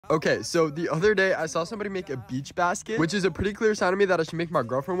Okay, so the other day I saw somebody make a beach basket, which is a pretty clear sign to me that I should make my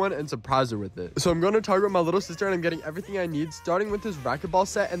girlfriend one and surprise her with it. So I'm going to Target with my little sister and I'm getting everything I need, starting with this racquetball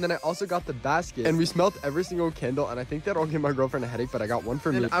set, and then I also got the basket. And we smelt every single candle, and I think that'll give my girlfriend a headache, but I got one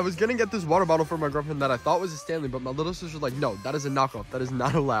for me. I was gonna get this water bottle for my girlfriend that I thought was a Stanley, but my little sister was like, no, that is a knockoff. That is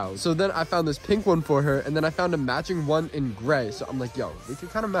not allowed. So then I found this pink one for her, and then I found a matching one in gray. So I'm like, yo, we can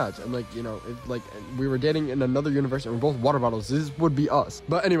kind of match. I'm like, you know, if like we were dating in another universe and we're both water bottles, this would be us.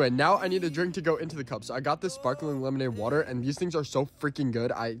 But anyway, now I need a drink to go into the cup. So I got this sparkling lemonade water, and these things are so freaking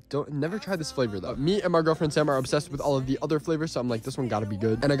good. I never tried this flavor though. Me and my girlfriend Sam are obsessed with all of the other flavors, so I'm like, this one gotta be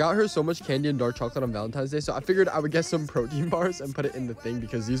good. And I got her so much candy and dark chocolate on Valentine's Day, so I figured I would get some protein bars and put it in the thing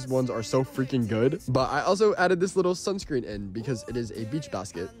because these ones are so freaking good. But I also added this little sunscreen in because it is a beach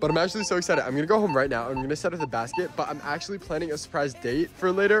basket. But I'm actually so excited. I'm gonna go home right now. I'm gonna set up the basket, but I'm actually planning a surprise date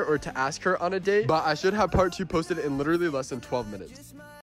for later, or to ask her on a date. But I should have part 2 posted in literally less than 12 minutes.